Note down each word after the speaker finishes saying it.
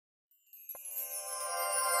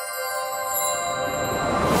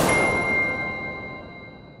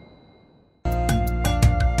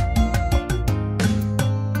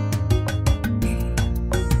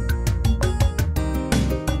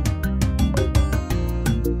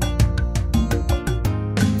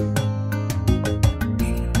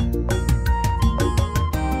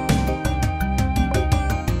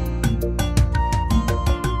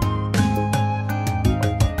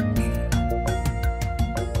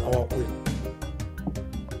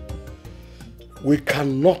we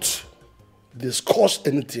cannot discuss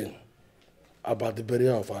anything about the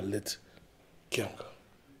burial of our late king.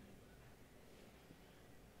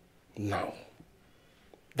 Now,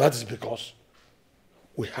 that is because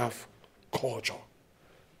we have culture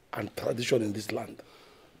and tradition in this land.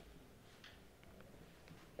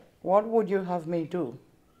 What would you have me do?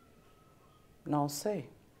 Now say.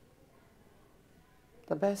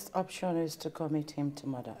 The best option is to commit him to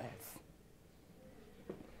Mother Earth.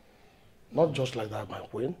 Not just like that, my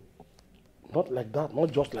queen. Not like that,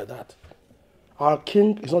 not just like that. Our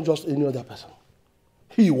king is not just any other person.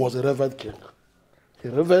 He was a revered king. A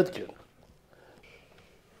revered king.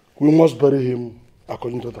 We must bury him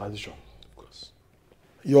according to tradition. Of course.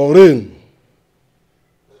 Your reign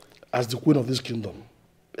as the queen of this kingdom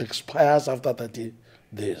expires after 30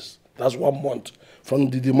 days. That's 1 month from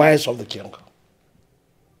the demise of the king.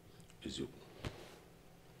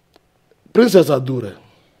 Princess Adure,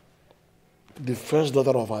 the first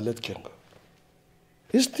daughter of our late king,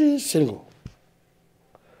 is still single.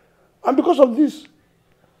 And because of this,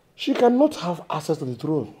 she cannot have access to the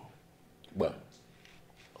throne. Well,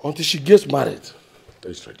 until she gets married. That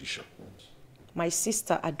is tradition. My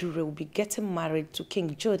sister Adure will be getting married to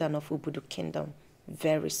King Jordan of Ubudu Kingdom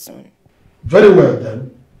very soon. Very well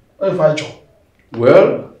then.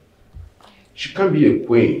 Well, she can't be a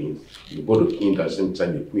queen in the Ubudu Kingdom at the same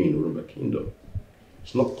time a queen in the Urumba Kingdom.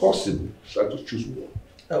 It's not possible. She has to choose one.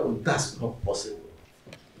 Oh, that's not possible.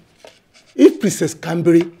 If Princess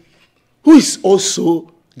Cambry, who is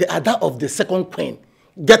also the other of the second queen,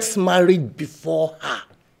 gets married before her,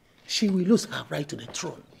 she will lose her right to the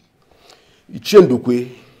throne.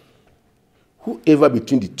 Ichendokwe, whoever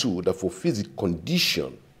between the two that fulfills the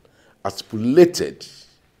condition as stipulated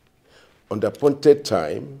on the appointed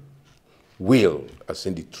time will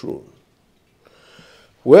ascend the throne.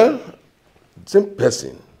 Well, the same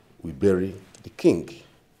person will bury the king.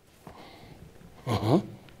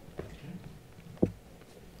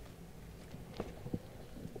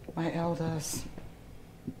 My elders,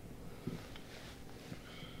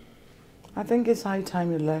 I think it's high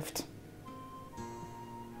time you left.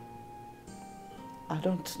 I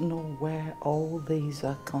don't know where all these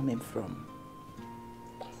are coming from.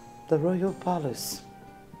 The royal palace,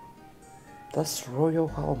 this royal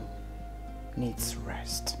home, needs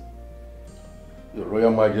rest. Your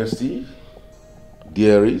Royal Majesty,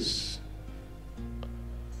 dearies,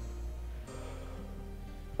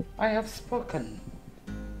 I have spoken.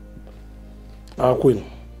 Our queen,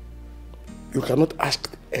 you cannot ask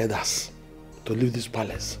elders to leave this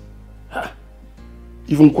palace.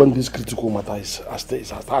 Even when this critical matter is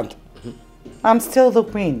at hand. I'm still the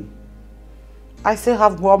queen. I still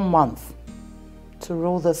have 1 month to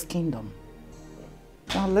rule this kingdom.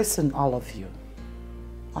 Now listen, all of you.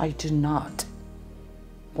 I do not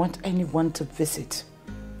want anyone to visit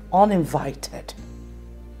uninvited.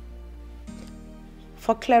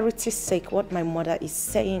 For clarity's sake, what my mother is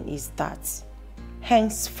saying is that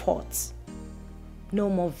henceforth, no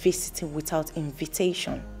more visiting without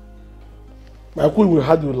invitation. My queen will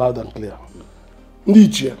hear you loud and clear.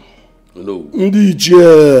 Ndiche. No.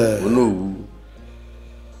 Ndiche. No.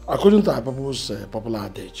 According to our people's popular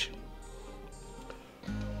adage,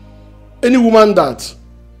 any woman that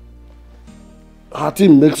her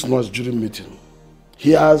team makes noise during meeting,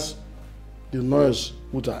 hears the noise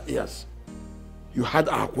with her ears. You had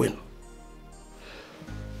our queen.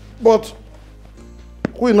 But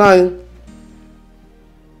Queen I,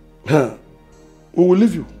 we will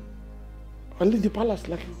leave you and leave the palace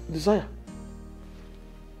like you desire.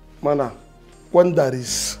 Mana, when there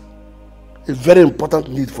is a very important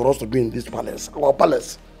need for us to be in this palace, our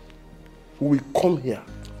palace, we will come here.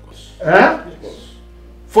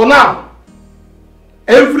 For now,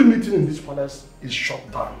 every meeting in this palace is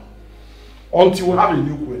shut down until we have a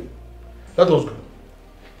new queen. Let us go.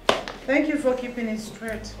 Thank you for keeping it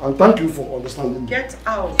straight. And thank you for understanding me. Get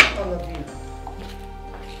out, all of you.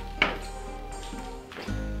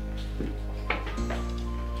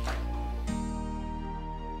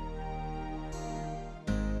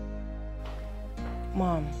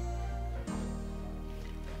 Mom,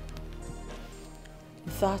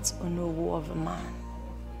 that Onowu of a man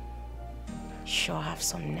sure have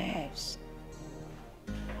some nerves.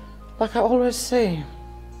 Like I always say,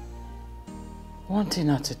 one thing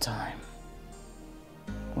at a time.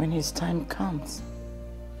 When his time comes,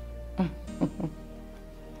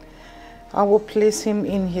 I will place him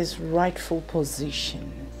in his rightful position.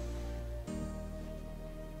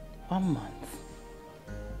 1 month.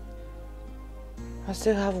 I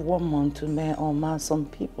still have 1 month to marry or marry some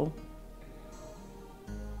people.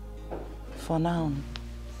 For now,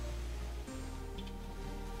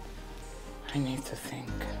 I need to think.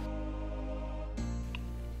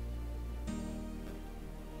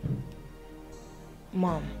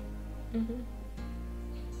 Mom,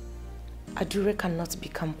 Adure cannot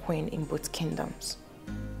become queen in both kingdoms.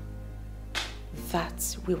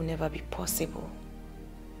 That will never be possible.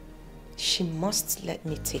 She must let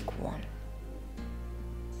me take one.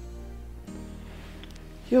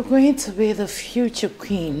 You're going to be the future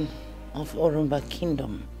queen of Orumba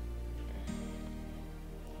Kingdom.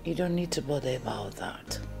 You don't need to bother about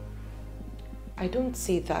that. I don't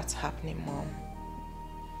see that happening, Mom.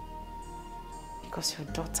 Because your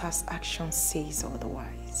daughter's action says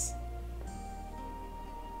otherwise.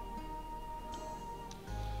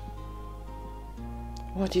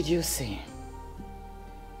 What did you say?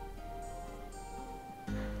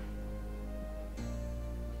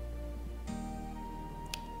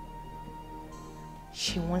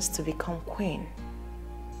 She wants to become queen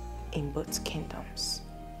in both kingdoms.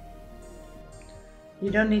 You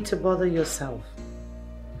don't need to bother yourself.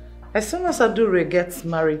 As soon as Adure gets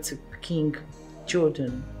married to King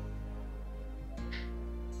Jordan,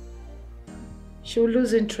 she'll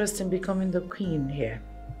lose interest in becoming the queen here.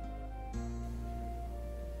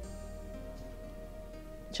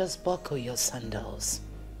 Just buckle your sandals.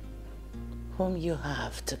 Whom you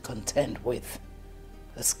have to contend with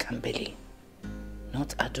is Kambili,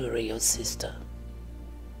 not Adure, your sister.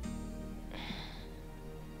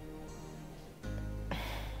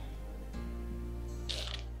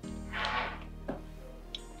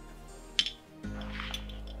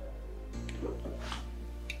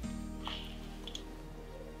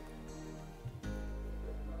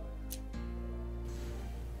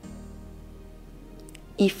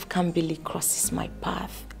 If Kambili crosses my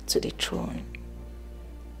path to the throne,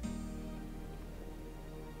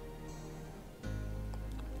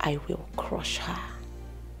 I will crush her.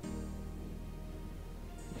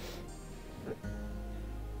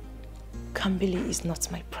 Kambili is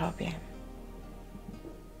not my problem.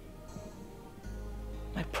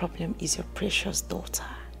 My problem is your precious daughter,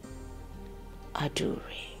 Adure.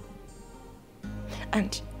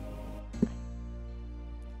 And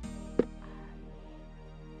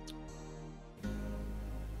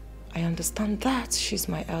I understand that she's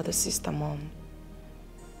my elder sister, Mom.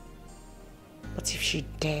 But if she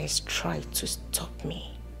dares try to stop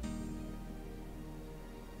me,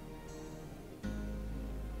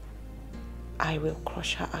 I will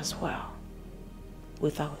crush her as well,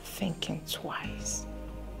 without thinking twice.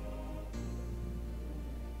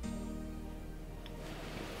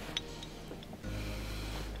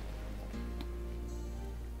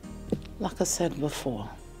 Like I said before,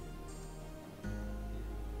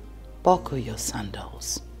 buckle your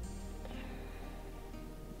sandals.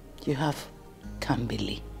 You have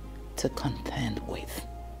Kambili to contend with,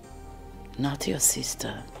 not your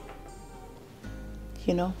sister.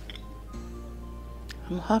 You know,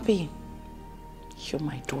 I'm happy you're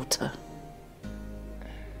my daughter.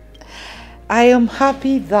 I am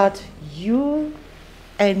happy that you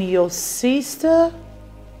and your sister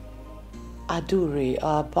Adure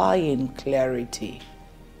are buying clarity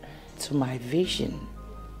to my vision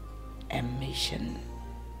and mission.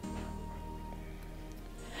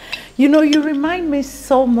 You know, you remind me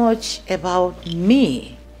so much about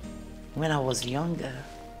me when I was younger.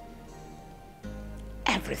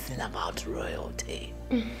 Everything about royalty.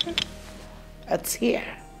 It's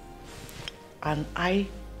here. And I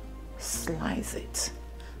slice it,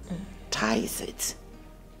 ties it,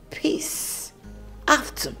 piece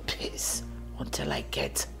after piece, until I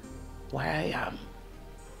get where I am.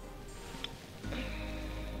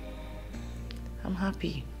 I'm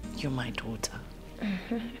happy you're my daughter.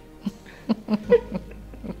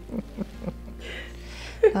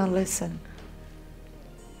 Now listen,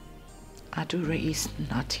 Adure is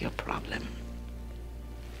not your problem.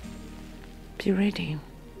 Be ready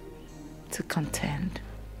to contend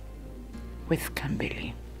with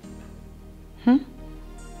Kambili.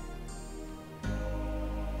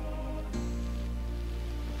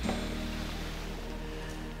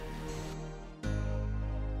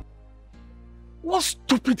 What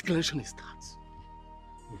stupid declaration is that?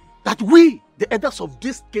 That we, the elders of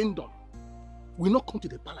this kingdom, will not come to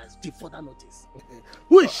the palace till further notice.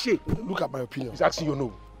 Who is she? Look at my opinion. He's asking you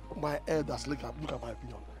no. My elders, look at my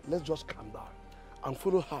opinion. Let's just calm down and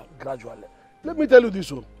follow her gradually. Let me tell you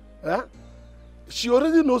this one. She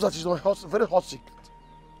already knows that she's on a very hot seat.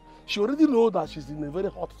 She already knows that she's in a very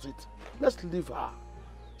hot seat. Let's leave her.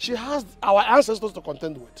 She has our ancestors to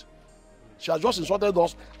contend with. She has just insulted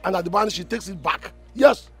us, and at the end she takes it back.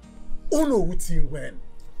 Yes. Oh no, when?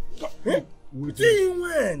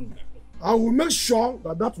 When? I will make sure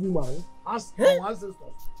that that woman has our ancestors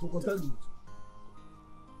to contend with.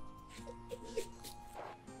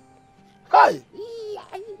 Hey!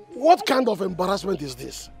 What kind of embarrassment is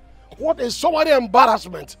this? What is so many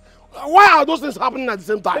embarrassment? Why are those things happening at the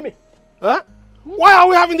same time? Huh? Why are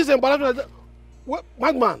we having this embarrassment?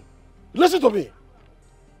 Madman, listen to me.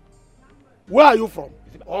 Where are you from?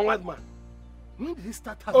 Oh, madman. When did he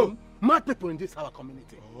start having mad people in this our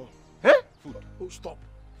community? Oh. Eh? Food. Oh, stop.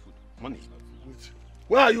 Food. Money. Wait.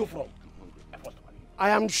 Where are you from? I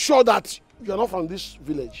am sure that you are not from this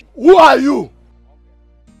village. Who are you?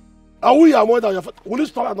 Are we your mother? Will you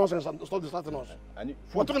stop that nonsense and stop distracting us?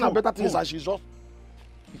 We're talking about better things and she's just...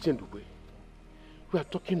 We are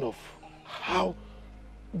talking of how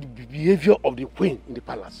the behavior of the queen in the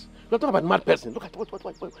palace. We are talking about mad person. Look at what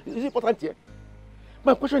is it important here?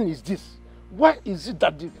 My question is this. Why is it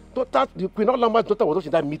that the Queen Olaman's daughter was not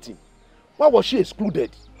in that meeting? Why was she excluded?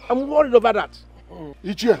 I'm worried over that.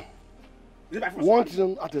 Iyke, one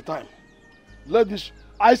thing at a time. Let this...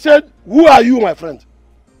 I said, who are you, my friend?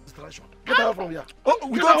 Distraction. Get out from here. Oh,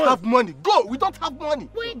 we don't have money. Go. We don't have money.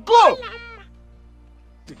 Go.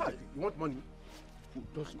 You want money?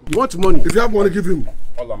 You want money? If you have money, give him.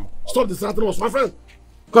 Stop distracting us, my friend.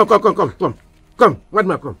 Come,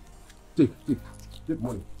 madman, come. Take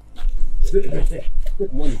money.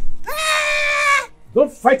 Take money.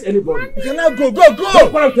 Don't fight anybody. You cannot go.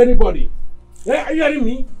 Don't fight anybody. Are you hearing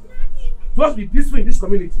me? Let's be peaceful in this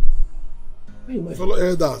community. My fellow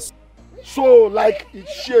elders. So, like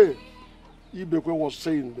Iyke was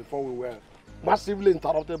saying before, we were massively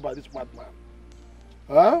interrupted by this madman.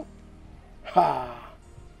 Huh?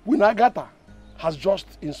 Winagata has just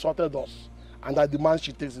insulted us, and I demand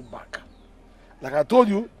she takes it back. Like I told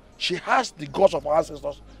you, she has the gods of our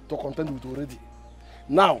ancestors to contend with already.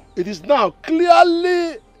 Now, it is now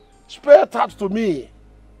clearly spelled out to me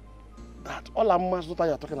that Olaman's daughter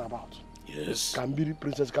you are talking about, yes,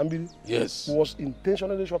 Princess Kambiri, yes, was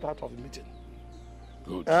intentionally shut out of the meeting.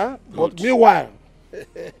 Good. But meanwhile,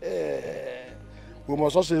 we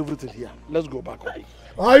must not say everything here. Let's go back home.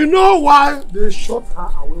 I know why they shot her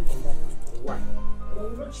away from that. Why? I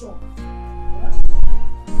will make sure.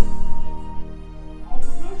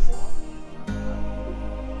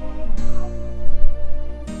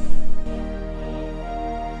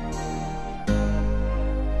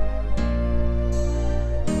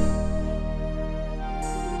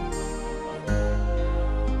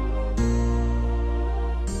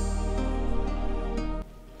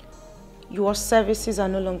 Your services are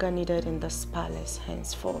no longer needed in this palace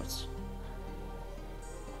henceforth.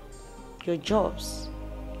 Your jobs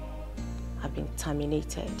have been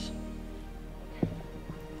terminated.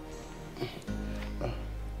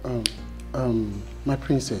 My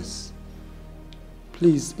princess,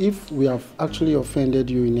 please, if we have actually offended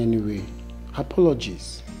you in any way,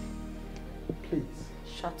 apologies. Please.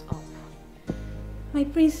 Shut up. My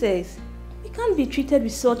princess, we can't be treated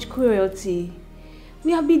with such cruelty.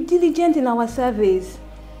 We have been diligent in our service.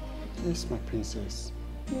 Yes, my princess.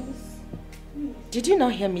 Yes. Did you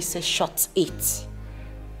not hear me say shut it?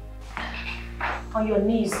 On your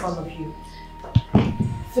knees, all of you.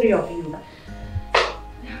 3 of you.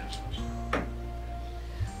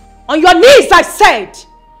 On your knees, I said!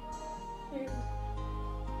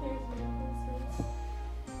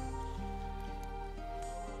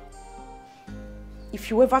 If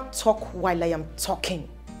you ever talk while I am talking,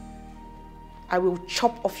 I will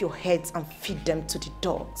chop off your heads and feed them to the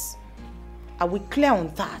dogs. Are we clear on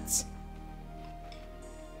that?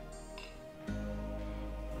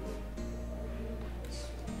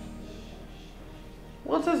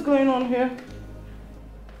 What is going on here?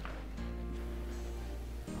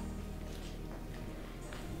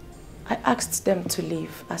 I asked them to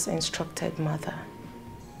leave as instructed, Mother.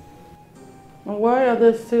 And why are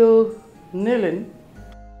they still kneeling?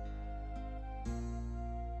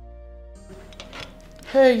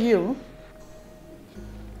 Hey, you.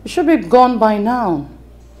 You should be gone by now.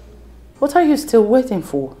 What are you still waiting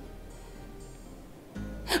for?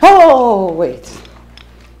 Oh, wait.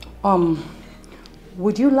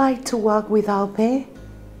 Would you like to work without pay?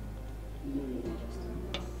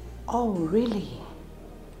 Oh, really?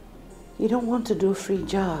 You don't want to do free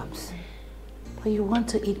jobs, but you want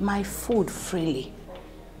to eat my food freely.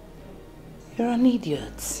 You're an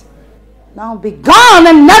idiot. Now be gone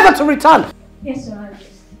and never to return. Yes, Sir.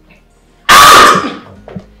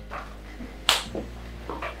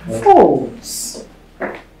 Fools!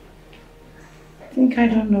 Think I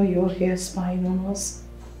don't know you're here spying on us?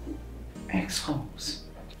 Ex-hoes.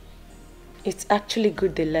 It's actually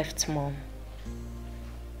good they left, Mom.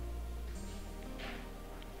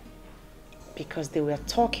 Because they were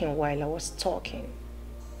talking while I was talking.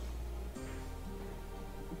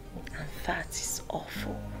 And that is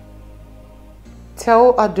awful.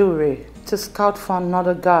 Tell Adure to scout for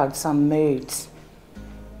another guards and maids.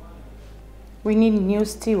 We need new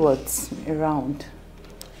stewards around,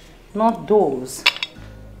 not those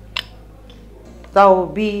that will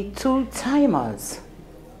be two-timers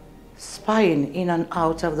spying in and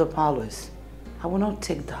out of the palace. I will not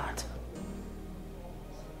take that.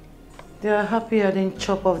 They are happy having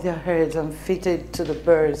chop off their heads and feed it to the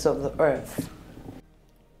birds of the earth.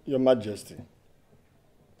 Your Majesty,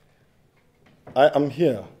 I am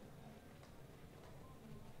here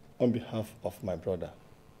on behalf of my brother,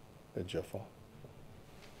 Ejiofor.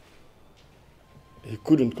 He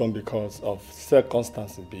couldn't come because of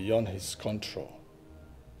circumstances beyond his control.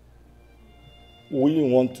 We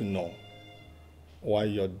want to know why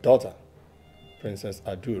your daughter, Princess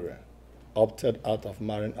Adure, opted out of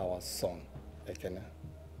marrying our son, Ekene.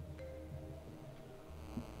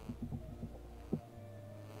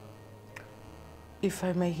 If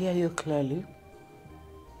I may hear you clearly,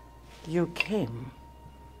 you came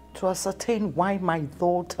to ascertain why my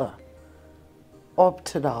daughter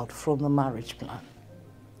opted out from the marriage plan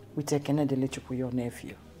with Ekene Delichukwu, your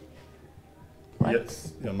nephew. Right?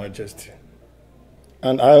 Yes, Your Majesty.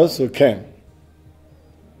 And I also came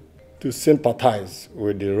to sympathize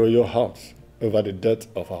with the royal house over the death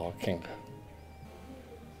of our king.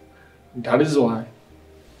 That is why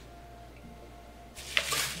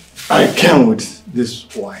I came with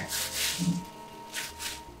this wine.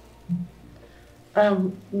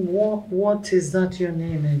 What is that your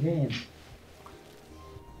name again?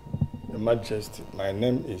 Your Majesty, my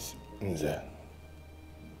name is Nze.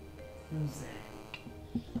 Nze.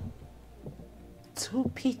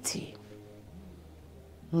 Too pity.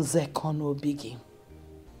 Nze kono bigi.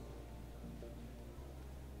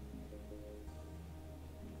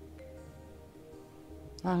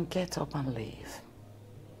 And get up and leave.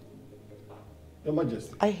 Your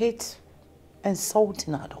Majesty. I hate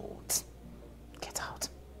insulting adults. Get out.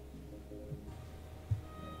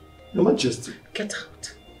 Your Majesty. Get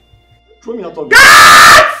out. Throw me out of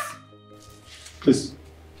Please.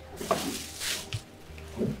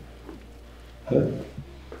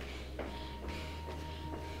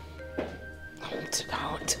 Opted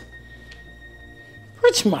out.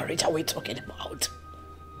 Which marriage are we talking about?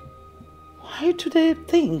 Why do they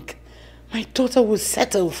think my daughter will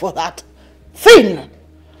settle for that thing?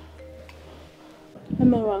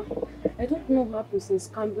 Amara, I don't know how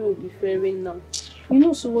Princess Campbell will be faring now. You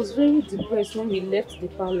know, she was very depressed when we left the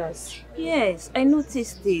palace. Yes, I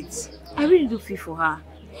noticed it. I really do feel for her.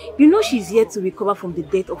 You know she's yet to recover from the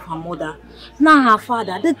death of her mother. Now her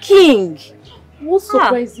father, the king. What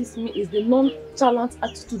surprises me is the nonchalant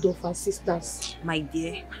attitude of her sisters. My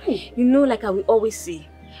dear, you know, like I will always say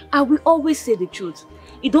the truth.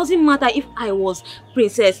 It doesn't matter if I was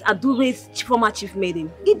Princess Adure's former chief maiden.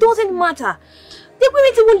 It doesn't matter. They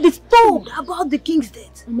weren't even disturbed about the king's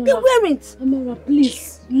death. Amara, they weren't. Amara,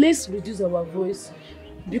 please, let's reduce our voice.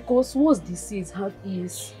 Because what's disease have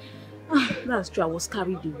ears. That's true, I was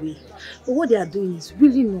carried away. But what they are doing is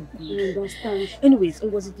really not good. I understand. Anyways,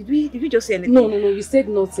 did we just say anything? No, we said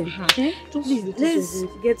nothing. Okay? Please, let's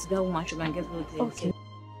get to that woman shop and get what there. Okay.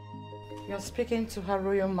 You're speaking to Her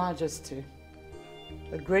Royal Majesty,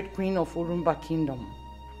 the great queen of Urumba Kingdom.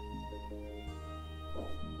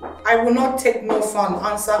 I will not take no for an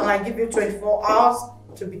answer, and I give you 24 hours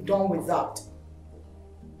to be done with that.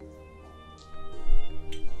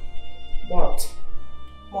 What?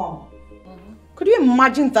 Mom. Could you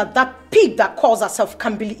imagine that pig that calls herself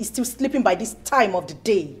Kambili is still sleeping by this time of the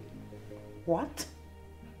day? What?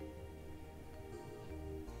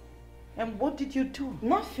 And what did you do?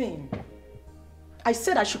 Nothing. I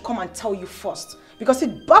said I should come and tell you first, because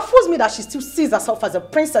it baffles me that she still sees herself as a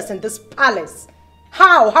princess in this palace.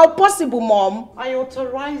 How? How possible, Mom? I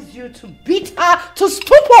authorize you to beat her to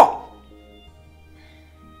stupor.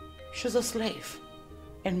 She's a slave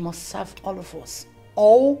and must serve all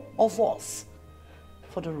of us,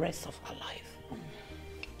 for the rest of her life.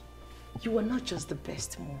 You are not just the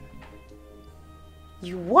best, Mom.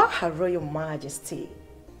 You are Her Royal Majesty,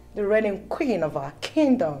 the reigning queen of our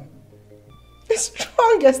kingdom, the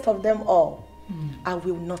strongest of them all. I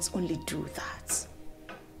will not only do that,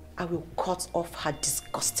 I will cut off her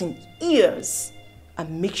disgusting ears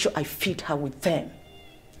and make sure I feed her with them.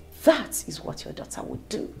 That is what your daughter would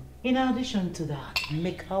do. In addition to that,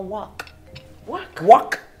 make her work. Work,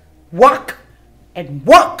 and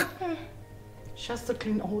work. She has to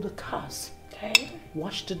clean all the cars. Okay.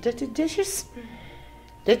 Wash the dirty dishes,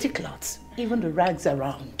 dirty clothes, even the rags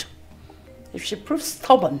around. If she proves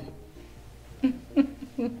stubborn,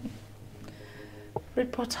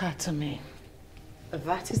 report her to me.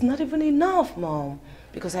 That is not even enough, Mom,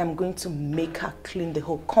 because I'm going to make her clean the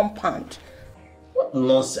whole compound. What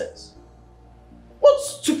nonsense. What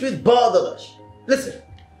stupid balderdash. Listen,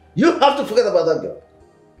 you have to forget about that girl.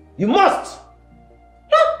 You must.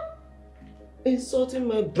 Huh? Insulting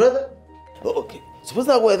my brother? Oh, okay, suppose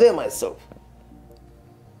I were there myself.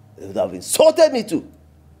 They would have insulted me too.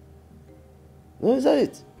 No, is that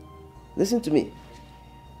it? Listen to me.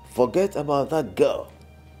 Forget about that girl,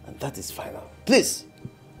 and that is final. Please,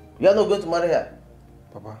 you are not going to marry her.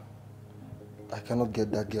 Papa, I cannot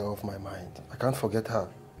get that girl off my mind. I can't forget her.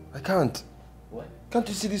 I can't. What? Can't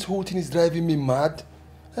you see this whole thing is driving me mad?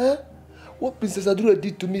 Eh? What Princess Adura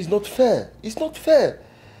did to me is not fair. It's not fair.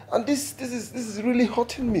 And this is really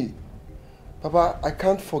hurting me. Papa, I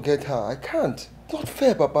can't forget her. I can't. It's not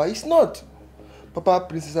fair, Papa. It's not. Papa,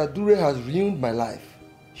 Princess Adura has ruined my life.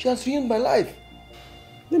 She has ruined my life.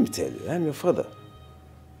 Let me tell you, I'm your father.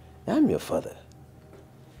 I'm your father.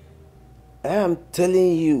 I am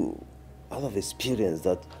telling you out of experience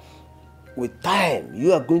that with time,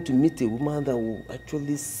 you are going to meet a woman that will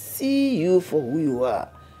actually see you for who you are.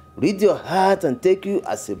 Read your heart and take you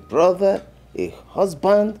as a brother, a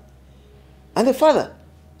husband, and a father.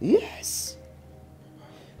 Yes.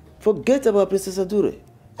 Forget about Princess Adure.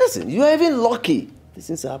 Listen, you are even lucky. These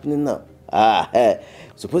things are happening now.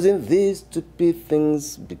 Supposing these stupid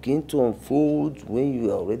things begin to unfold when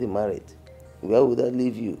you are already married, where would that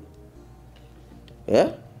leave you?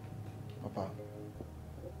 Yeah? Papa,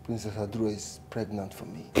 Princess Adure is pregnant for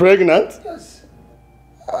me. Pregnant? Yes.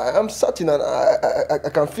 I'm certain and I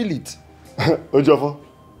can feel it. Ojofo,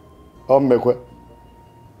 Mekwe.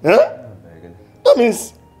 Yeah? That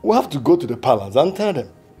means we have to go to the palace and tell them.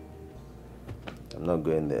 I'm not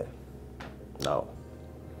going there. No.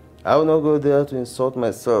 I will not go there to insult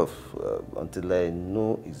myself until I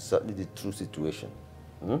know exactly the true situation.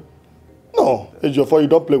 No, Ejiofor, you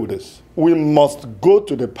don't play with this. We must go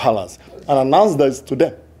to the palace and announce this to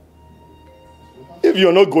them. If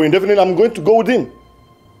you're not going, definitely I'm going to go with him.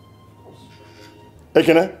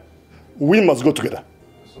 Ekene, we must go together.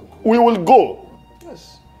 We will go.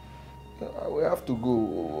 Yes. We have to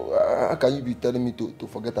go. How can you be telling me to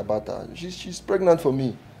forget about her? She's pregnant for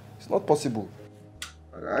me. It's not possible.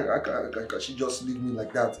 Can she just leave me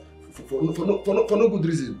like that for no good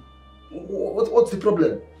reason? What's the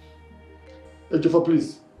problem? Ejiofor,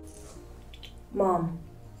 please. Mom,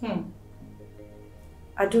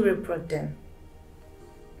 I do report them.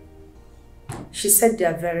 She said they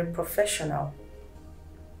are very professional,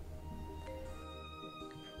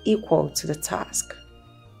 equal to the task,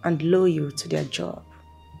 and loyal to their job.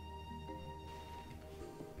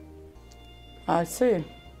 I see.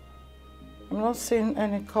 I'm not seeing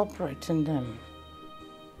any corporate in them.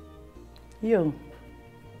 You,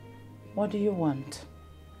 what do you want?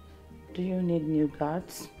 Do you need new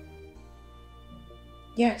guards?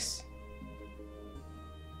 Yes.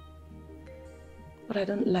 But I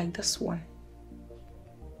don't like this one.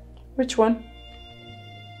 Which one?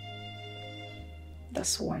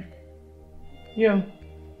 This one. You,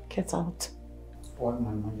 get out. What,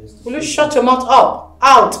 my Majesty? Will you shut your mouth up?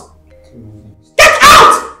 Out! Get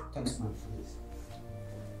out! Thanks, my friends.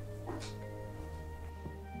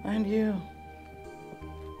 And you,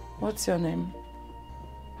 what's your name?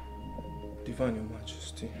 Divine, Your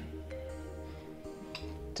Majesty.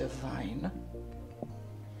 Divine.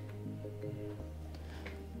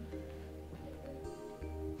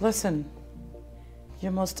 Listen, you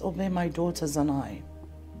must obey my daughters and I.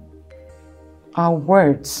 Our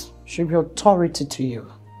words should be authority to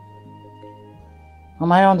you.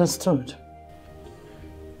 Am I understood?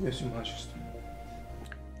 Yes, Your Majesty.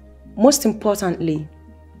 Most importantly,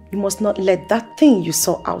 you must not let that thing you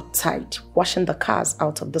saw outside washing the cars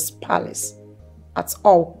out of this palace at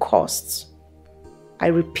all costs. I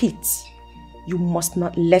repeat, you must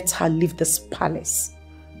not let her leave this palace.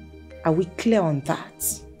 Are we clear on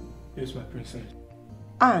that? Yes, my princess.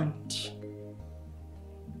 And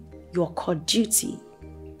your core duty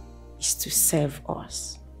is to serve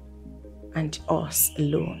us and us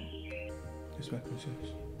alone. Yes, my princess.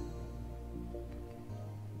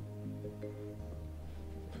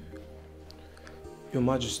 Your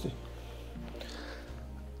Majesty,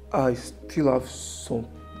 I still have some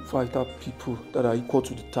vital people that are equal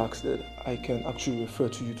to the task that I can actually refer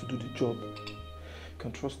to you to do the job. You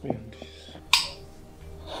can trust me on this.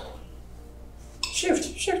 Shift.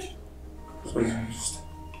 Sorry, Your Majesty.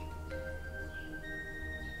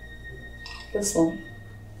 This one.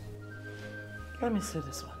 Let me see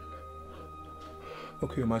this one.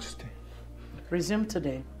 Okay, Your Majesty. Resume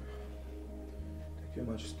today. Thank you,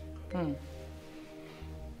 Your Majesty. Hmm.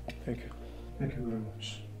 Thank you. Thank you very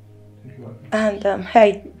much. And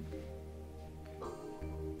hey,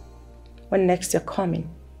 when next you're coming,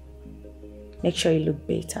 make sure you look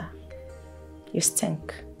better. You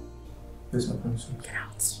stink. Yes, my princess. Get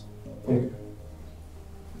out. Okay.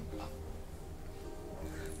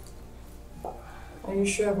 Are you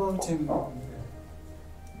sure about him?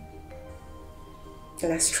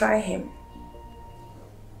 Let's try him.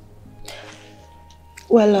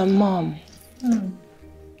 Well, Mom,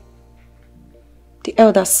 the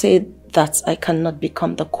elder said that I cannot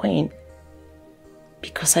become the queen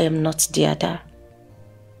because I am not Diada.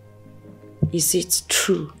 Is it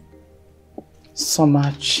true?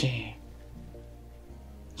 Somachi,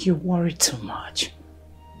 you worry too much.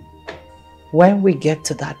 When we get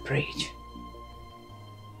to that bridge,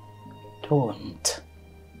 don't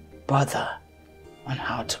bother on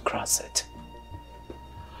how to cross it.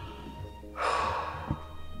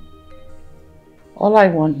 All I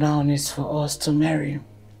want now is for us to marry.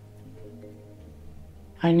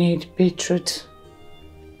 I need beetroot,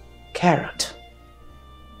 carrot.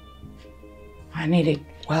 I need it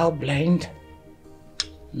well blended.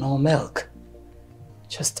 No milk,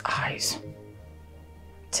 just eyes.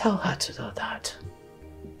 Tell her to do that.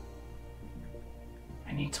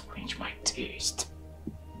 I need to quench my taste.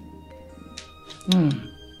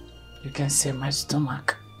 You can see my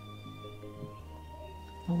stomach.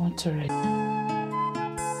 I want to read.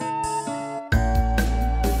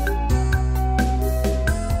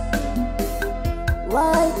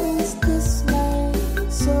 Why is this life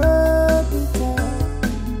so bitter?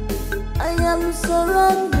 I am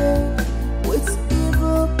surrounded with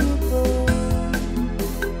evil people,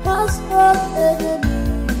 household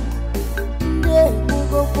enemies. They will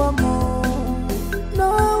go for more.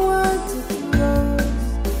 No one to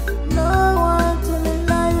trust, no one to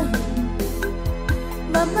rely on.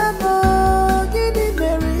 Mama, give me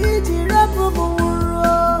Mary, Jirapumuro.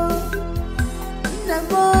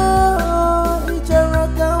 Namo.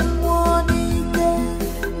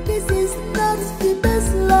 This is not the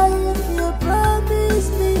best life you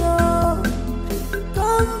promised me, oh.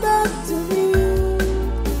 Come back to me.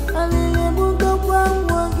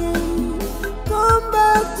 Come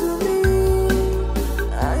back to me.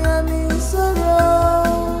 I am in sorrow.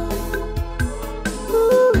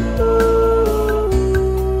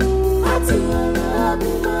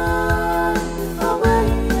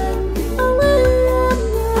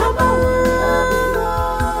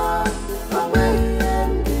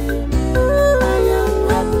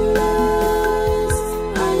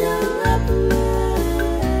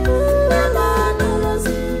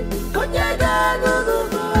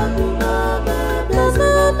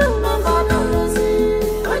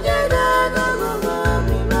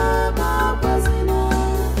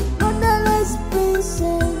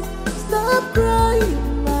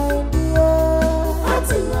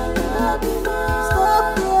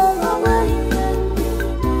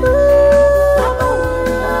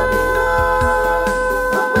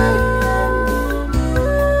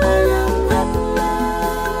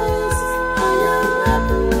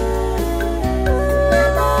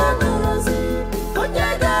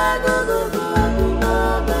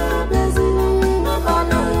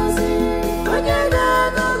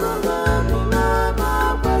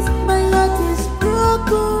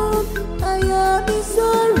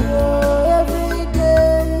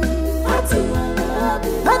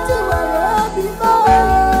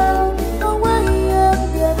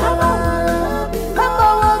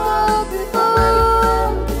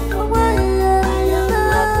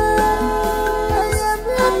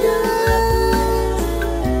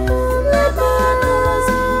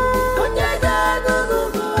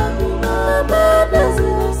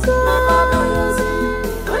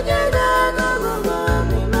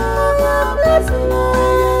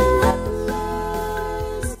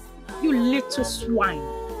 Swine.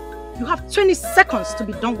 You have 20 seconds to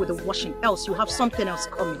be done with the washing, else you have something else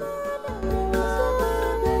coming.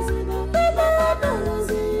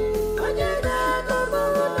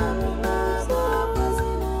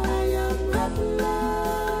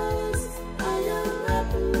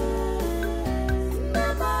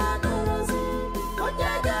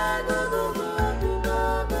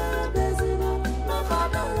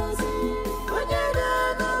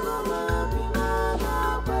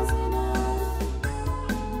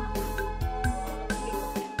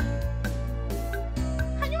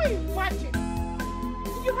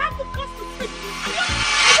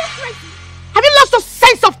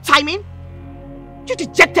 You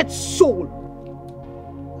dejected soul.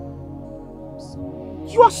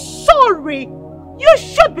 You are sorry. You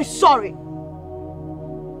should be sorry.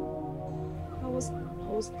 I was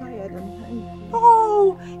tired and hungry.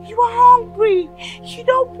 Oh, you are hungry. You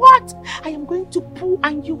know what? what? I am going to poo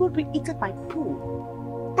and you will be eaten by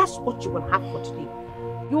poo. That's what you will have for today.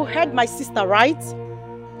 You heard my sister, right?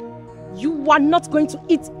 You are not going to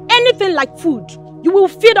eat anything like food. You will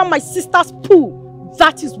feed on my sister's poo.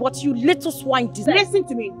 That is what you little swine deserve. Listen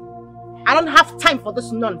to me. I don't have time for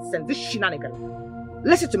this nonsense, this shenanigan.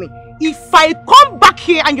 Listen to me. If I come back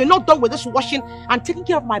here and you're not done with this washing and taking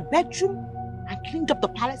care of my bedroom and cleaned up the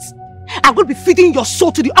palace, I'm going to be feeding your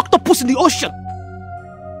soul to the octopus in the ocean.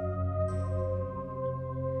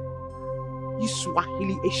 You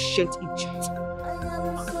Swahili ancient Egypt. I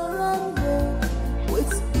am surrounded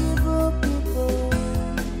with evil people,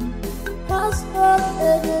 household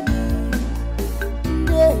enemies.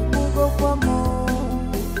 They move up for more.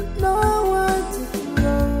 No one to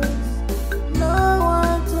trust, no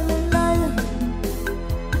one to rely on.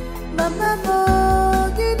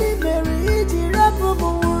 Mama, give me Mary,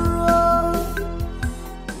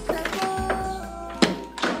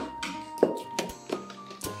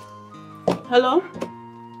 Hello?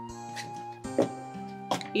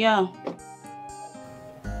 Yeah.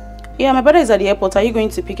 Yeah, my brother is at the airport. Are you going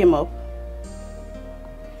to pick him up?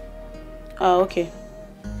 Oh, okay.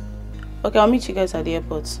 Okay, I'll meet you guys at the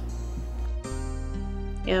airport.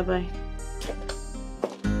 Yeah, bye.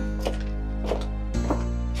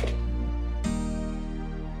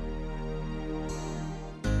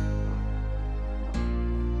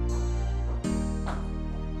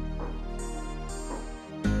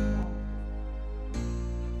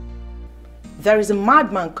 There is a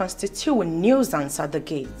madman constituting nuisance at the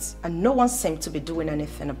gates, and no one seemed to be doing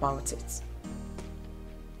anything about it.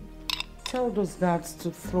 Tell those guards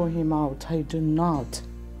to throw him out. I do not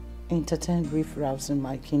entertain riffraffs in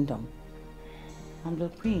my kingdom. I'm the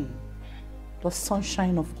queen, the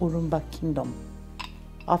sunshine of Urumba kingdom.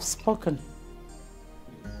 I've spoken.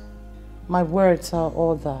 My words are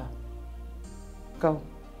all there. Go.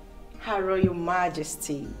 Her Royal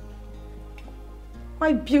Majesty,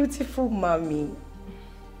 my beautiful mommy,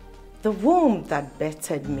 the womb that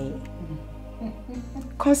bettered me.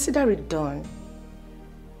 Consider it done.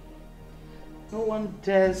 No one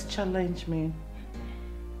dares challenge me.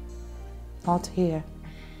 Not here.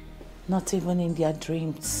 Not even in their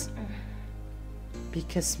dreams.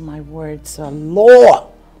 Because my words are law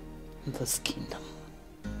in this kingdom.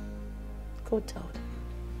 Go tell them.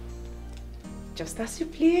 Just as you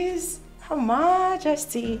please, Her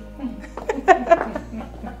Majesty.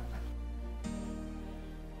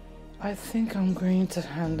 I think I'm going to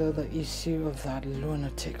handle the issue of that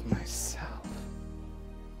lunatic myself.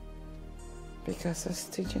 Because as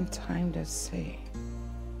teaching time they say,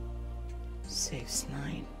 saves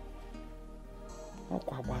 9.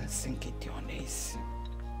 Okwa sink it on ace.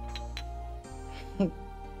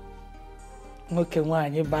 Okay, why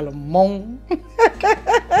you balmong?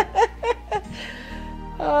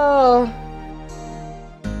 Oh.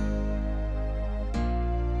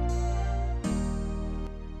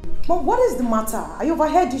 Mom, what is the matter? I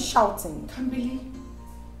overheard you shouting. Can't believe.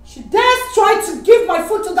 She dares try to give my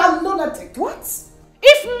food to that lunatic. What?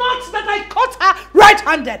 If not that I caught her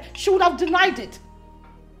right-handed, she would have denied it.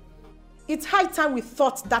 It's high time we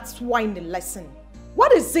taught that swine a lesson.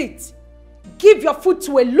 What is it? Give your food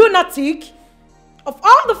to a lunatic? Of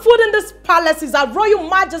all the food in this palace is Her Royal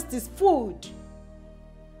Majesty's food.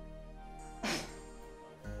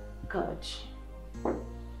 God.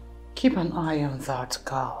 Keep an eye on that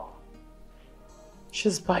girl.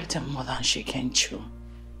 She's biting more than she can chew.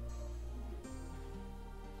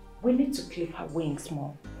 We need to clip her wings,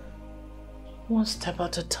 Mom. One step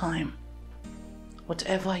at a time.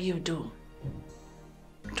 Whatever you do,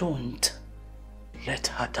 don't let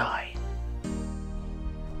her die.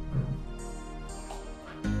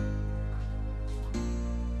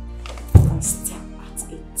 One step at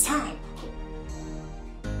a time.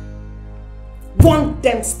 One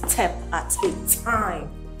damn step at a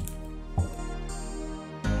time.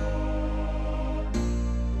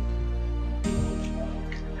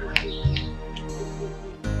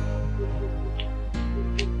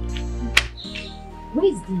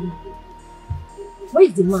 Where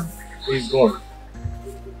is the man? He's gone.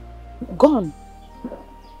 Gone?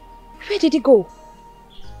 Where did he go?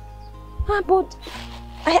 But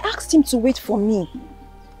I asked him to wait for me.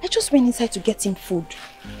 I just went inside to get him food.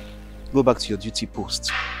 Go back to your duty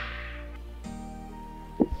post.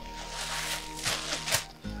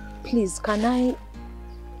 Please, can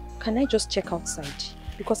I just check outside?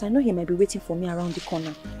 Because I know he might be waiting for me around the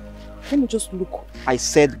corner. Let me just look. I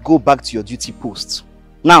said go back to your duty post.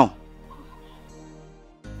 Now!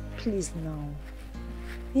 Please now.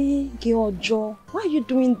 Hey, Georgio, why are you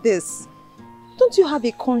doing this? Don't you have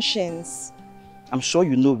a conscience? I'm sure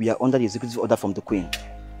you know we are under the executive order from the Queen.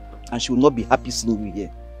 and she will not be happy seeing you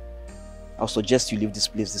here. I'll suggest you leave this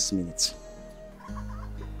place this minute.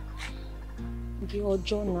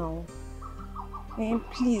 Ojo now.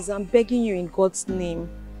 Please, I'm begging you in God's name.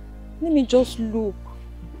 Let me just look.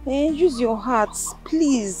 Use your heart,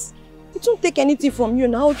 please. It won't take anything from you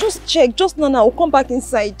now. Just check. Just now. I'll come back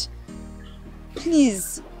inside.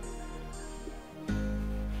 Please.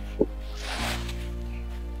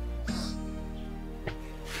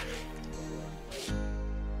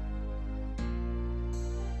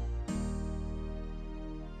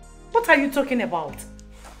 What are you talking about?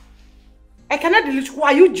 I cannot delete you.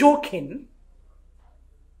 Are you joking?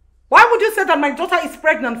 Why would you say that my daughter is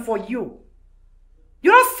pregnant for you?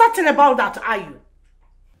 You're not certain about that, are you?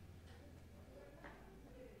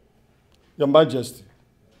 Your Majesty,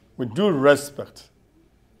 with due respect,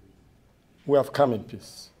 we have come in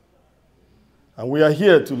peace. And we are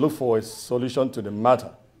here to look for a solution to the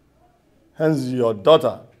matter. Hence, your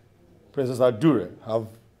daughter, Princess Adure, have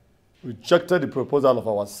rejected the proposal of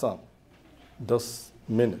our son this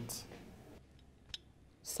minute.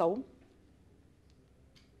 So?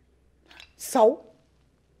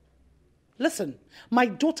 Listen, my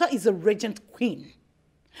daughter is a regent queen.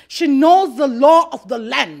 She knows the law of the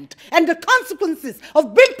land and the consequences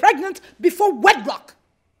of being pregnant before wedlock.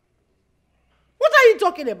 What are you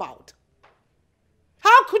talking about?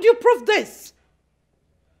 How could you prove this?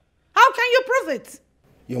 How can you prove it?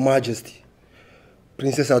 Your Majesty,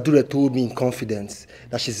 Princess Adure told me in confidence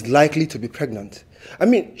that she's likely to be pregnant. I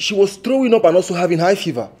mean, she was throwing up and also having high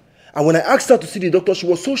fever. And when I asked her to see the doctor, she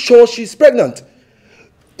was so sure she's pregnant.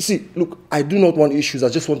 See, look, I do not want issues. I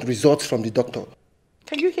just want results from the doctor.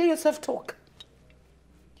 Can you hear yourself talk?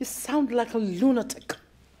 You sound like a lunatic.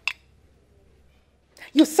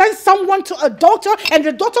 You sent someone to a doctor and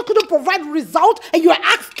the doctor couldn't provide result and you are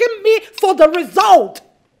asking me for the result.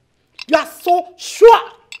 You are so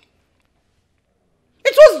sure.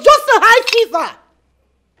 It was just a high fever.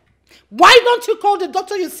 Why don't you call the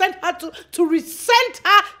doctor you sent her to resend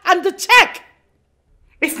her and the check?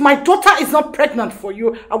 If my daughter is not pregnant for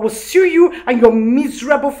you, I will sue you and your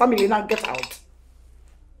miserable family. Now get out.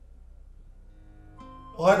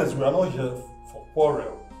 Your Highness, we are not here for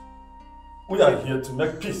quarrel. We are here to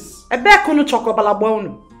make peace. I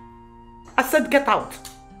said get out.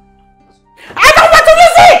 I don't want to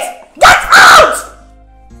visit! Get out!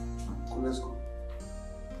 Let's go.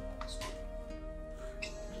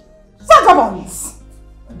 Vagabonds!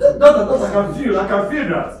 That I can feel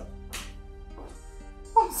that.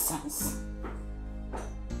 Nonsense.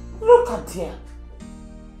 Look at her.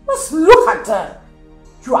 Just look at her.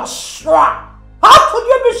 You are sure. How could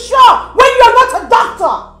you be sure when you are not a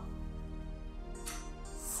doctor?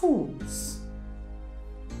 Fools.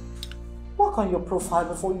 Work on your profile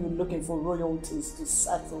before you're looking for royalties to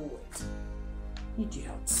settle with.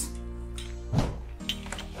 Idiots.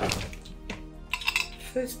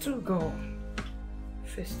 Phase 2 go.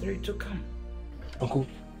 Phase 3 to come. Uncle,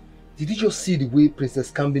 did you just see the way Princess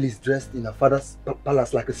Campbell is dressed in her father's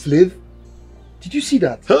palace like a slave? Did you see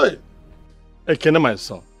that? Hey! Ekene, my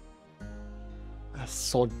son. I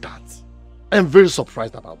saw that. I am very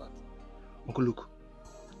surprised about that. Uncle, look.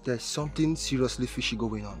 There's something seriously fishy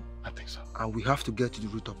going on. I think so. And we have to get to the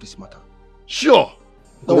root of this matter. Sure!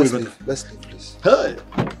 No, let's leave, please. Hey!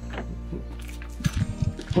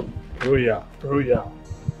 Roya, Roya.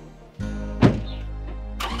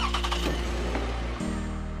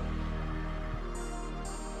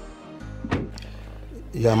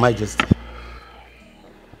 Your Majesty,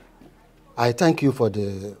 I thank you for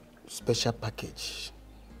the special package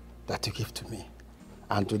that you give to me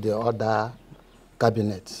and to the other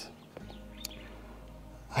cabinet.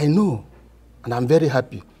 I know, and I'm very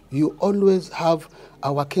happy, you always have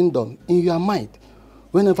our kingdom in your mind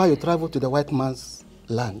whenever you travel to the white man's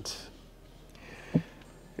land.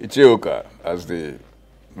 Iyke, as the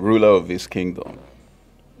ruler of this kingdom,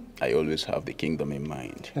 I always have the kingdom in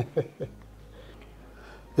mind.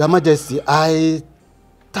 Your Majesty, I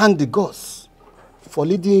thank the gods for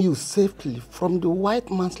leading you safely from the white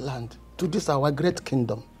man's land to this our great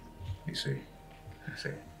kingdom. You see.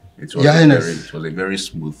 It was a very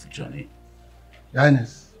smooth journey. Your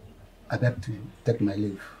Highness, I beg to take my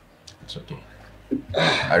leave. It's okay.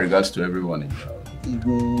 My regards to everyone involved.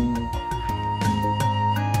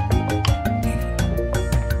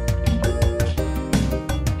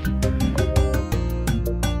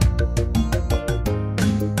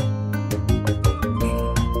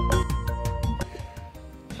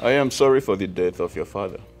 I am sorry for the death of your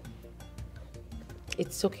father.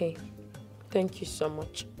 It's okay. Thank you so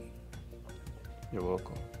much. You're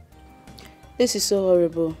welcome. This is so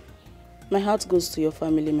horrible. My heart goes to your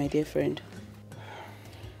family, my dear friend.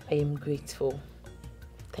 I am grateful.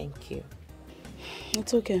 Thank you.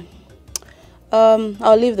 It's okay.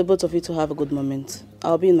 I'll leave the both of you to have a good moment.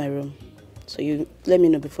 I'll be in my room. So you let me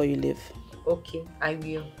know before you leave. Okay, I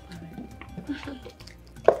will.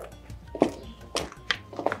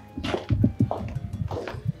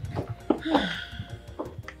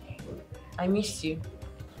 I missed you.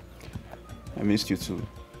 I missed you too.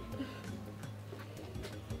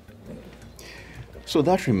 So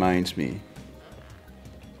that reminds me.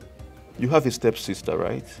 You have a stepsister,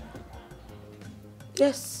 right?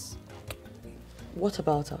 Yes. What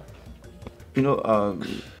about her? You know,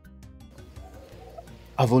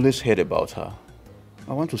 I've always heard about her.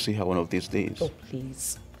 I want to see her one of these days. Oh,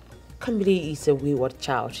 please. Kambili is a wayward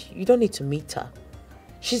child. You don't need to meet her.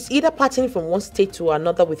 She's either partying from one state to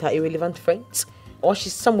another with her irrelevant friends, or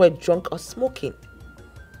she's somewhere drunk or smoking.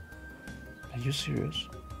 Are you serious?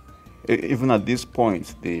 Even at this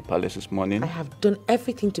point, the palace is mourning. I have done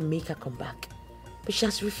everything to make her come back, but she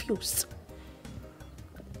has refused.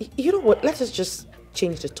 You know what? Let us just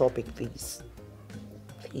change the topic, please.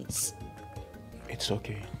 Please. It's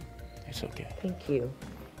okay. It's okay. Thank you.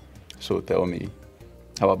 So tell me,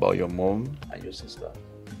 how about your mom and your sister?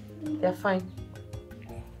 They're fine.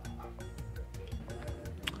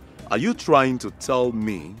 Are you trying to tell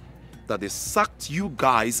me that they sacked you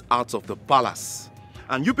guys out of the palace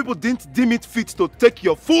and you people didn't deem it fit to take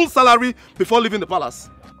your full salary before leaving the palace?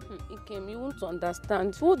 Iyke, you want to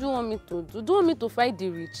understand. What do you want me to do? Do you want me to fight the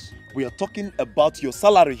rich? We are talking about your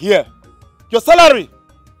salary here. Your salary!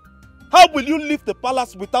 How will you leave the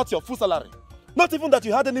palace without your full salary? Not even that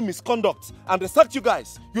you had any misconduct and they sacked you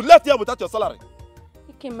guys. You left here without your salary.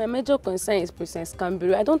 Iyke, my major concern is Princess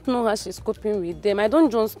Kambili. I don't know how she's coping with them. I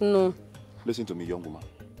don't just know. Listen to me, young woman.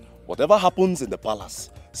 Whatever happens in the palace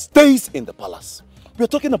stays in the palace. We're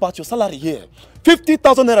talking about your salary here.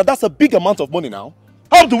 50,000 naira, that's a big amount of money now.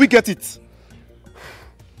 How do we get it?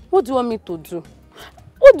 What do you want me to do?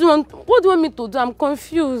 What do you want me to do? I'm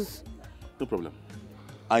confused. No problem.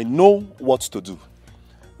 I know what to do.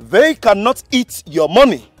 They cannot eat your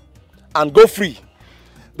money and go free.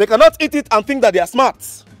 They cannot eat it and think that they are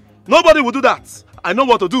smart. Nobody will do that. I know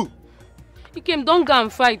what to do. Iyke, don't go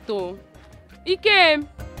and fight though. Iyke!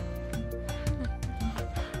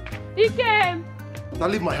 Iyke! Now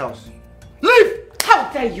leave my house. Leave!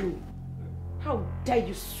 How dare you? How dare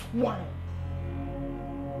you, swine?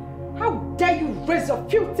 How dare you raise your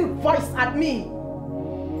filthy voice at me?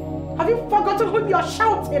 Have you forgotten whom you are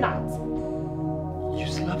shouting at? You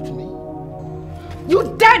slapped me.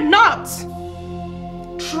 You dare not!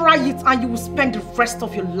 Try it and you will spend the rest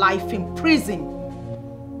of your life in prison.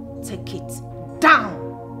 Take it down.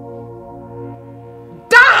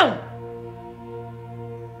 Down!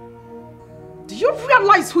 Do you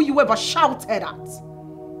realize who you ever shouted at?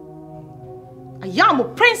 I am a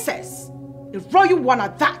princess, a royal one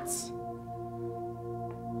at that.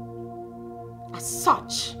 As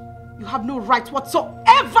such, you have no right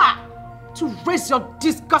whatsoever to raise your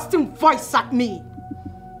disgusting voice at me.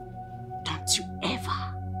 Don't you ever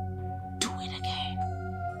do it again.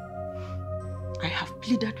 I have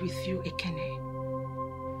pleaded with you, Ekene.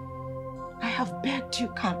 I have begged you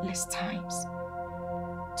countless times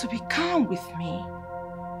to be calm with me.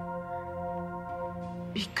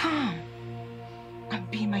 Be calm and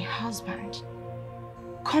be my husband.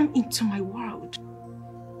 Come into my world.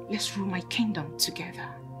 Let's rule my kingdom together.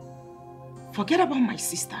 Forget about my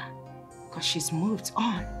sister, because she's moved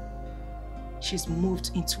on. She's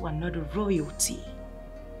moved into another royalty.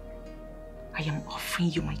 I am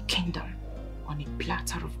offering you my kingdom on a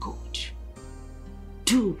platter of gold.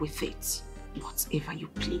 Do with it whatever you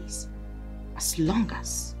please, as long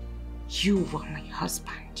as you are my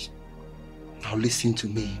husband. Now listen to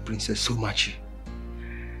me, Princess Somachi.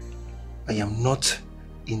 I am not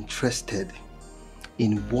interested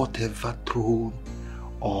in whatever throne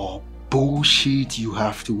or bullshit you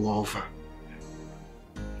have to offer.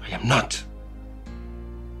 I am not.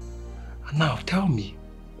 And now tell me,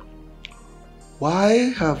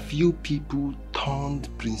 why have you people turned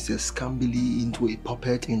Princess Kambili into a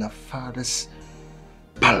puppet in her father's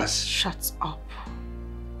palace? Shut up.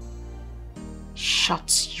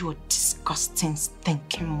 Shut your disgusting,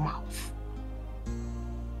 stinking mouth.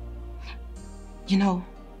 You know,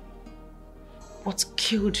 what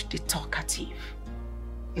killed the talkative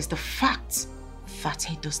is the fact that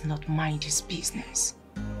he does not mind his business.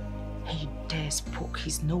 He dares poke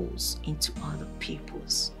his nose into other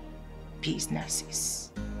people's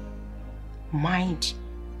businesses. Mind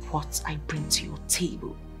what I bring to your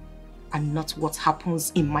table and not what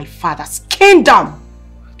happens in my father's kingdom.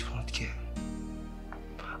 I do not care.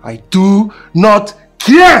 I do not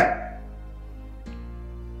care!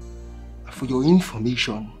 for your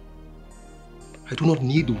information, I do not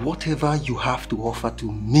need whatever you have to offer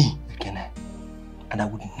to me, Ekene. And I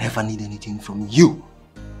would never need anything from you.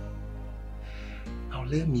 Now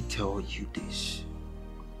let me tell you this.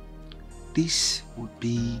 This would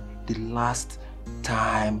be the last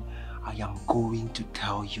time I am going to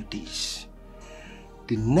tell you this.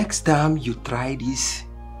 The next time you try this,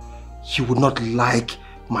 you would not like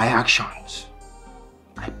my actions.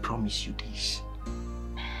 I promise you this.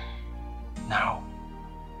 Now,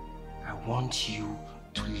 I want you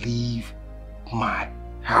to leave my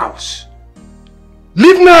house.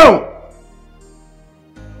 Leave now!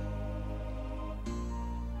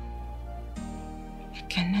 I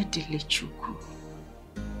cannot delete you,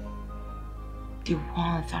 the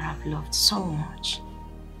one that I've loved so much.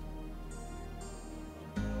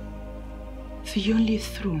 The only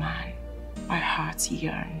true man my heart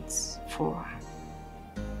yearns for.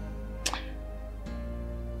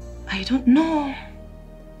 I don't know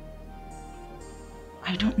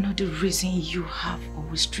the reason you have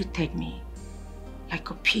always treated me like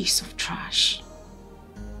a piece of trash.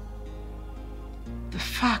 The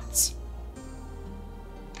fact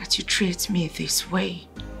that you treat me this way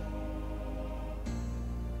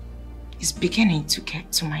is beginning to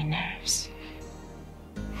get to my nerves.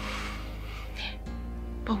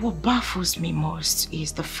 But what baffles me most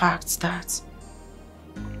is the fact that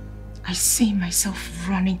I see myself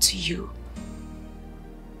running to you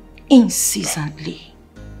incessantly,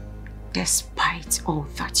 despite all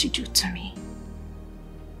that you do to me.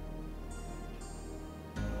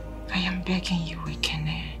 I am begging you,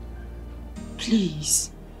 Ekene,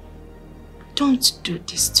 please, don't do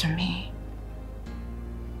this to me.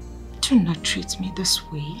 Do not treat me this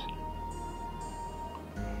way.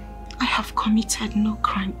 I have committed no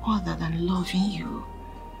crime other than loving you.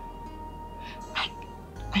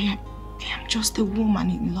 I am just a woman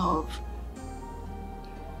in love.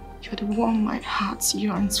 You're the one my heart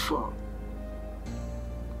yearns for.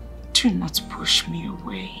 Do not push me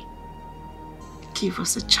away. Give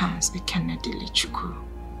us a chance, Ekene Delechukwu.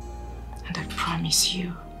 And I promise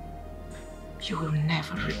you, you will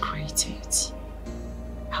never regret it.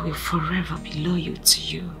 I will forever be loyal to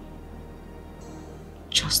you.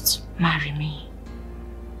 Just marry me.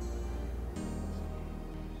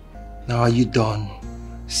 Now are you done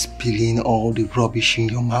spilling all the rubbish in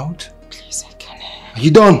your mouth? Please, Ekene. Are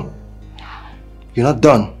you done? No. You're not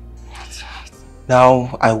done? That's right.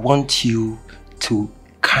 Now I want you to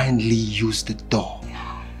kindly use the door.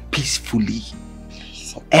 No. Peacefully.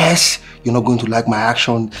 Please. Or else you're not going to like my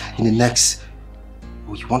action in the next...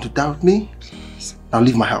 Oh, you want to doubt me? Please. Now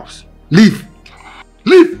leave my house. Leave!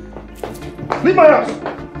 Leave! Leave my house!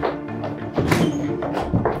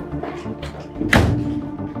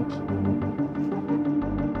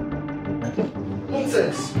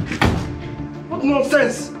 Nonsense! What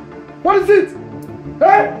nonsense? What is it?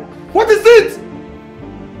 Eh? What is it?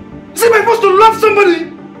 Is it my fault to love somebody?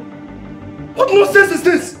 What nonsense is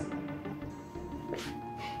this?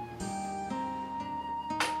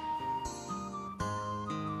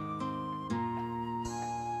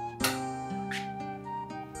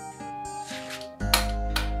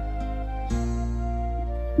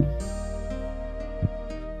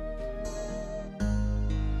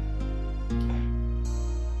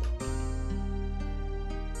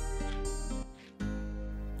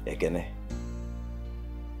 Ekene,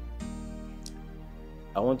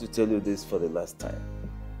 I want to tell you this for the last time.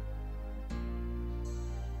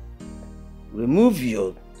 Remove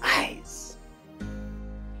your eyes,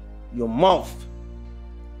 your mouth,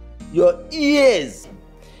 your ears,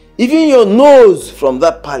 even your nose from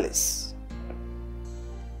that palace.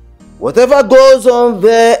 Whatever goes on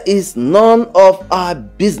there is none of our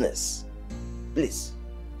business. Please.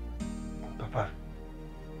 Papa,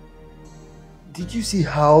 did you see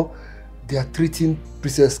how they are treating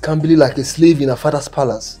Princess Kambili like a slave in her father's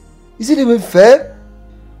palace? Is it even fair?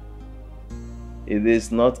 It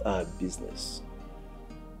is not our business.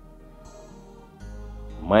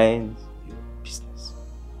 Mind your business.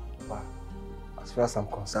 Papa, as far as I'm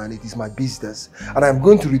concerned, it is my business. And I'm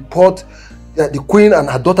going to report the queen and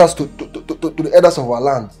her daughters to the elders of our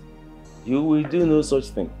land. You will do no such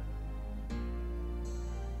thing.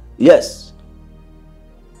 Yes.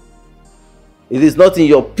 It is not in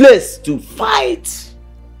your place to fight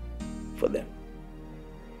for them.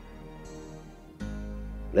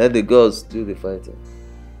 Let the gods do the fighting.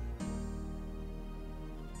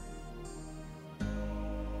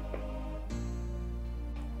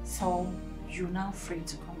 So, you're now free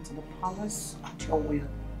to come to the palace at your will.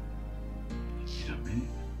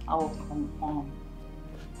 I will come on.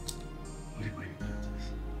 What are you going to do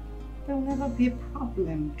this? There will never be a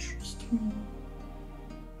problem, trust me.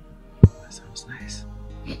 That sounds nice.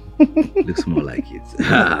 Looks more like it.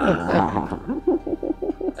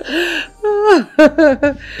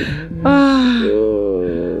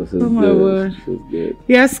 Oh my word.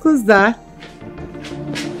 Yes, who's that?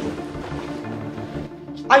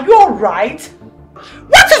 Are you alright?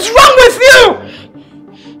 What is wrong with you?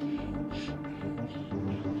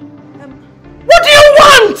 What do you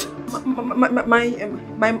want?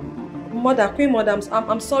 My mother, Queen Mother,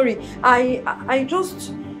 I'm sorry. I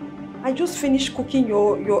just finished cooking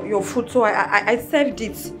your food, so I served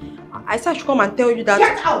it. I said I should come and tell you that.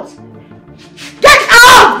 Get out! Get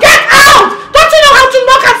out! Get out! Don't you know how to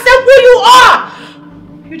knock and say who you are?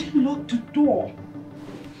 You didn't lock the door.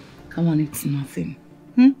 Come on, it's nothing.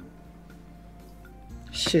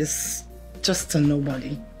 She's just a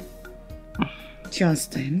nobody. Do you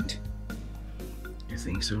understand? You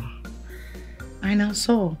think so? I know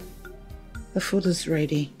so. The food is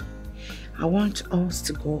ready. I want us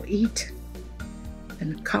to go eat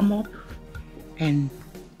and come up and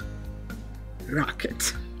rock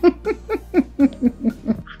it.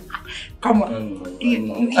 Come on,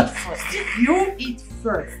 eat first. You eat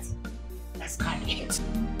first. Let's go and eat.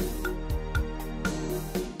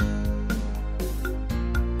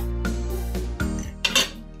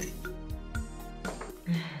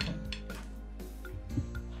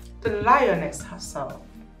 The lioness herself.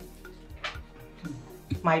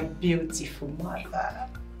 My beautiful mother.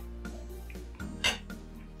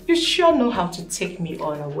 You sure know how to take me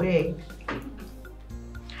all away.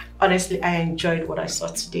 Honestly, I enjoyed what I saw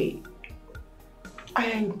today.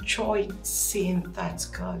 I enjoyed seeing that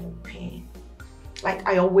girl in pain. Like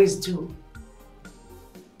I always do.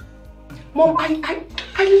 Mom, I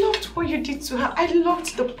loved what you did to her. I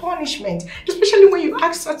loved the punishment. Especially when you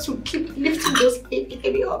asked her to keep lifting those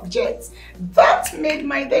heavy objects. That made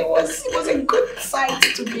my day. It was a good sight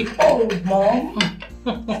to behold, Mom.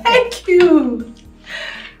 Thank you.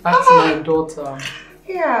 That's my daughter.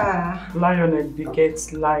 Yeah. Lioness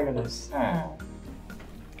begets lioness.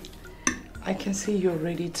 I can see you're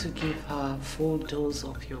ready to give her a full dose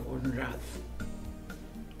of your own wrath.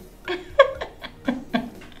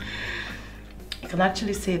 I can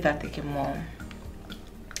actually say that again, Mom.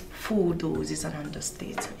 Full dose is an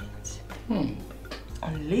understatement.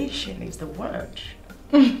 Unleashing is the word.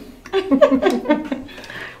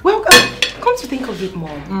 Well, come to think of it,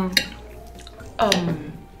 Mom.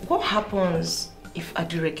 What happens if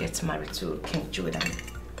Adure gets married to King Jordan?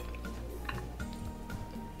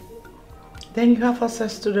 Then you have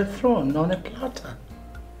access to the throne on a platter.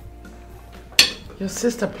 Your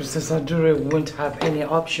sister, Princess Adure, won't have any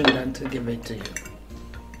option than to give it to you.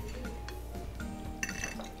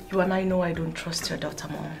 You and I know I don't trust your daughter,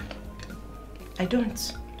 Mom. I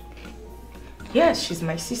don't. Yes, she's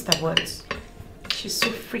my sister, but she's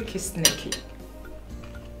so freaky sneaky.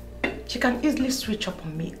 She can easily switch up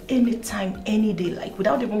on me anytime, any day, like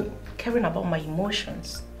without even caring about my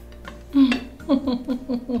emotions.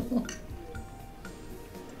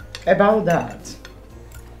 About that,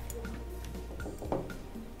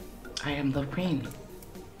 I am the queen.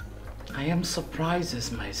 I am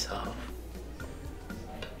surprises myself.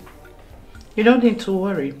 You don't need to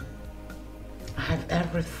worry. I have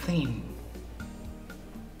everything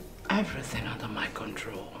under my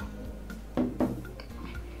control.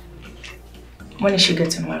 When is she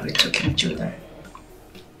getting married to King Jordan?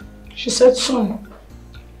 She said soon.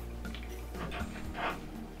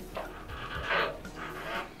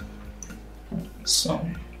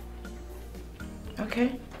 Soon.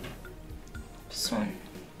 Okay. Soon.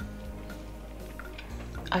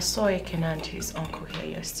 I saw Iyke and his uncle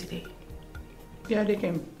here yesterday. Yeah, they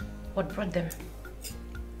came. What brought them?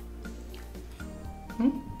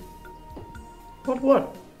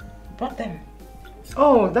 What? Brought them.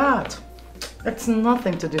 Oh, that. It's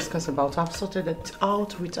nothing to discuss about. I've sorted it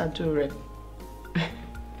out with Adure.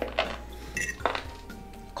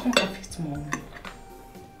 Come off it, Mom.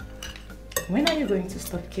 When are you going to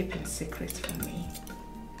stop keeping secrets from me?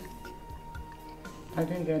 I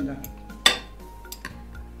didn't get that.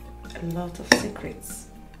 A lot of secrets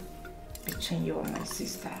between you and my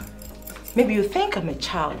sister. Maybe you think I'm a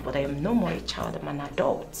child, but I am no more a child, I'm an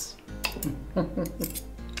adult.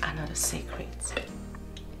 Another secret.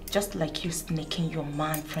 Just like you sneaking your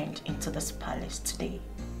man friend into this palace today.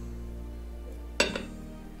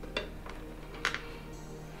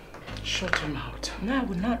 Shut him out. No, I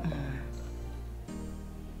will not, Mom.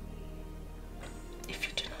 If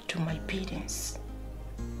you do not do my biddings,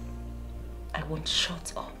 I won't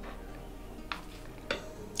shut up.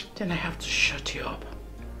 Then I have to shut you up.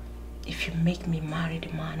 If you make me marry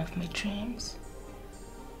the man of my dreams,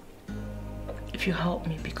 If you help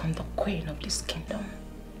me become the queen of this kingdom,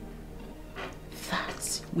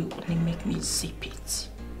 that will only make me zip it.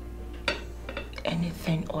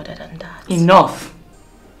 Anything other than that. Enough!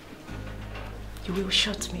 You will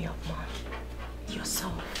shut me up, man.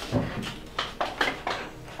 Yourself.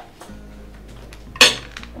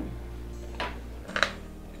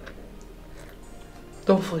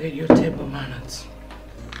 Don't forget your table manners.